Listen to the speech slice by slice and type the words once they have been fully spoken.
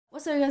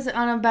What's up, you guys?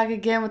 I'm back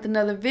again with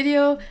another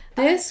video.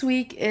 This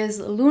week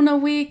is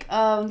Loona week.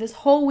 This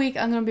whole week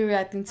I'm gonna be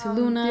reacting to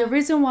Loona. The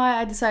reason why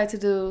I decided to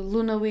do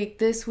Loona week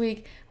this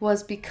week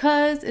was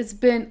because it's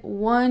been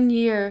 1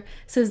 year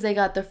since they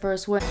got their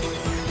first win.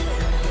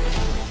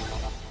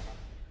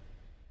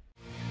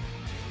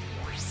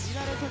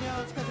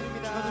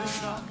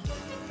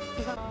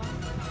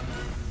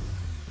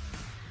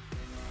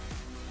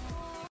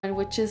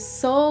 Which is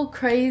so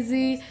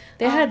crazy.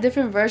 They had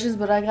different versions,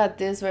 but I got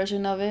this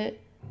version of it.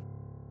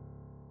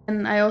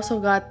 And I also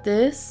got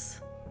this.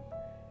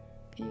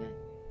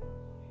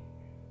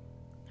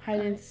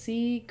 Hide and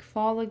seek,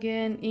 fall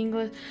again,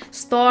 English.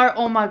 Star,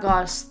 oh my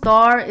god,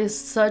 Star is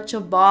such a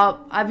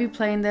bop. I be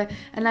playing that.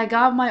 And I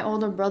got my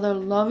older brother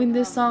loving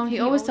this song. He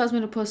always tells me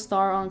to put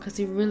Star on because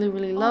he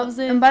really loves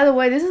it. And by the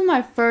way, this is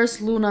my first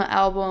Loona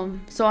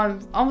album. So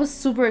I was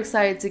super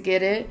excited to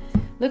get it.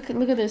 Look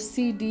at their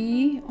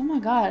CD. Oh my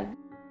god.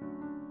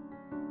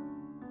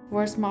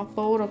 Where's my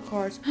photo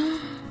cards?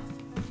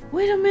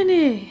 Wait a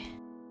minute.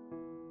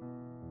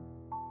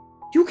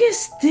 You get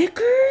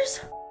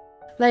stickers?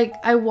 Like,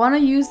 I want to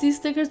use these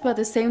stickers, but at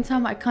the same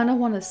time, I kind of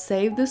want to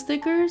save the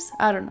stickers.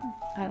 I don't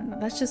know.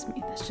 That's just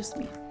me.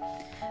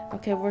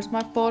 Okay, where's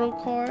my photo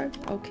card?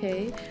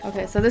 Okay,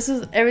 so this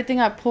is everything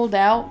I pulled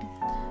out.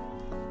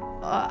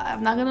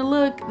 I'm not gonna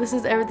look. This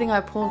is everything I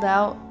pulled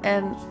out,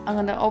 and I'm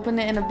gonna open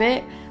it in a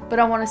bit, but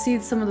I want to see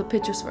some of the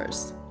pictures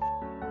first.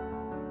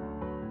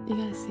 You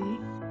guys see?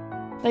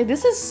 Like,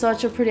 this is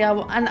such a pretty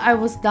album, and I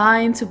was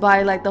dying to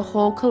buy like the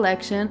whole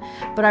collection,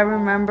 but I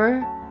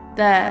remember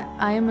that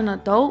I am an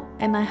adult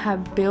and I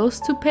have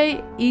bills to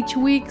pay each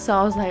week, so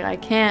I was like, I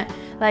can't,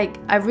 like,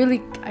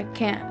 I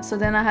can't. So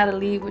then I had to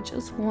leave with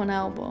just one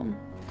album.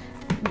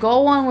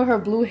 Gowon with her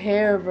blue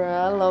hair, bro.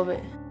 I love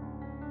it.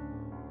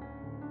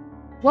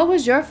 What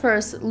was your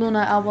first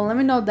Loona album? Let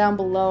me know down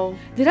below.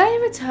 Did I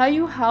ever tell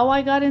you how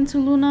I got into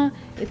Loona?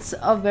 It's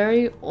a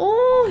very...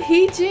 Oh,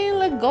 HeeJin,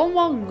 let go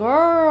my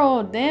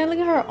girl. Damn, look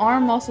at her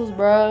arm muscles,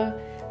 bruh.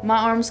 My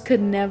arms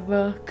could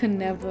never.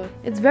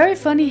 It's very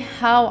funny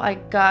how I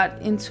got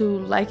into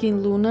liking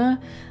Loona.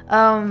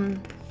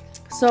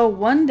 So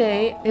one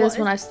day is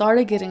when I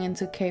started getting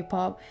into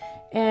K-pop.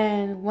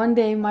 And one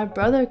day my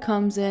brother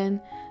comes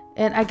in.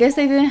 And I guess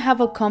they didn't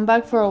have a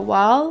comeback for a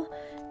while.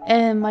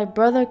 And my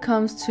brother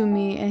comes to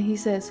me and he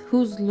says,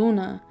 "Who's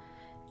Loona?"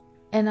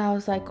 And I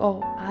was like,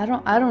 "Oh, I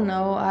don't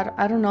know.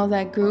 I don't know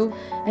that group."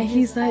 And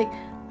he's like,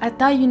 "I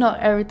thought you know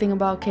everything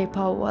about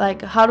K-pop.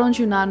 Like, how don't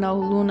you not know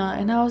Loona?"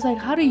 And I was like,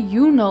 "How do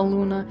you know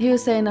Loona?" He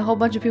was saying a whole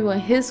bunch of people in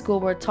his school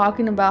were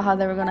talking about how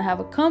they were gonna have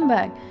a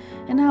comeback.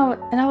 And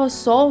I was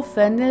so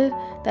offended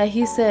that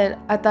he said,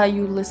 "I thought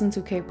you listened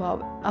to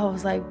K-pop." I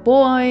was like,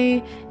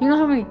 boy, you know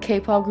how many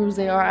K-pop groups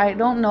there are? I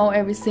don't know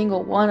every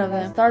single one of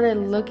them. I started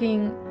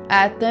looking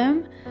at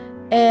them,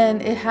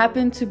 and it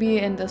happened to be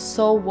in the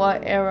So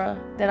What era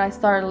that I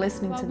started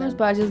listening to them.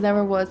 But I just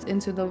never was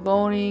into the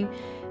voting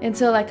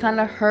until I kind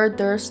of heard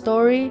their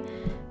story,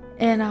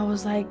 and I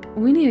was like,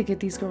 we need to get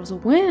these girls a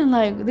win.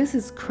 Like, this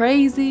is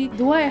crazy.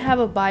 Do I have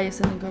a bias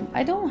in the group?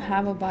 I don't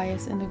have a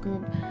bias in the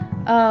group.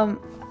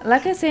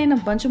 Like I say in a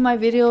bunch of my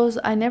videos,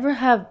 I never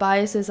have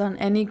biases on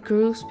any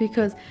groups,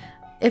 because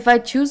if I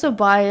choose a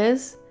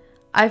bias,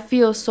 I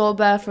feel so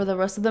bad for the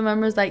rest of the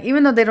members, like,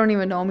 even though they don't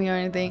even know me or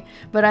anything,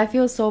 but I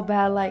feel so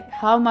bad, like,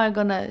 how am I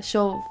gonna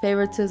show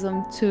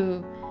favoritism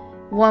to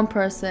one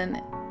person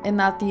and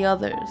not the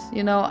others?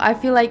 You know, I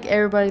feel like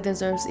everybody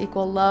deserves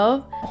equal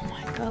love. Oh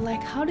my god,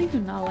 like, how do you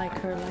not like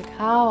her? Like,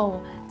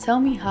 how? Tell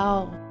me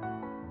how.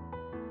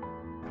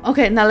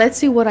 Okay, now let's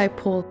see what I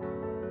pulled.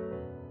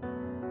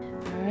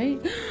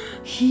 Alright,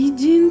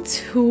 HeeJin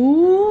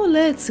 2,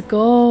 let's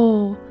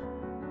go.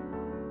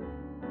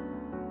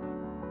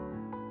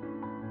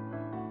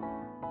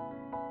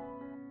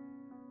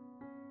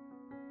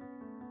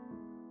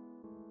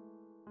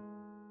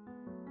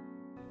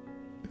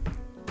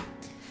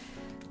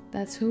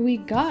 That's who we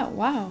got.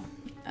 Wow,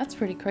 that's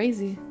pretty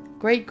crazy.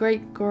 Great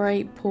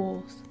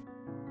pulls.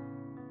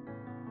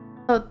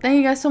 So thank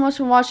you guys so much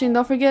for watching.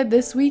 Don't forget,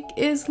 this week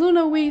is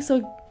Loona week,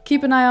 so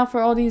keep an eye out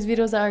for all these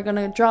videos that are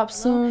gonna drop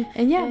soon.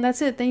 And yeah,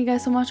 that's it. Thank you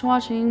guys so much for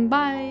watching.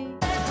 Bye.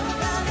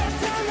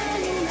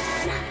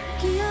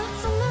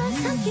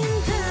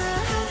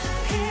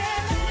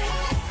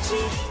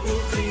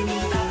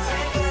 Creamy.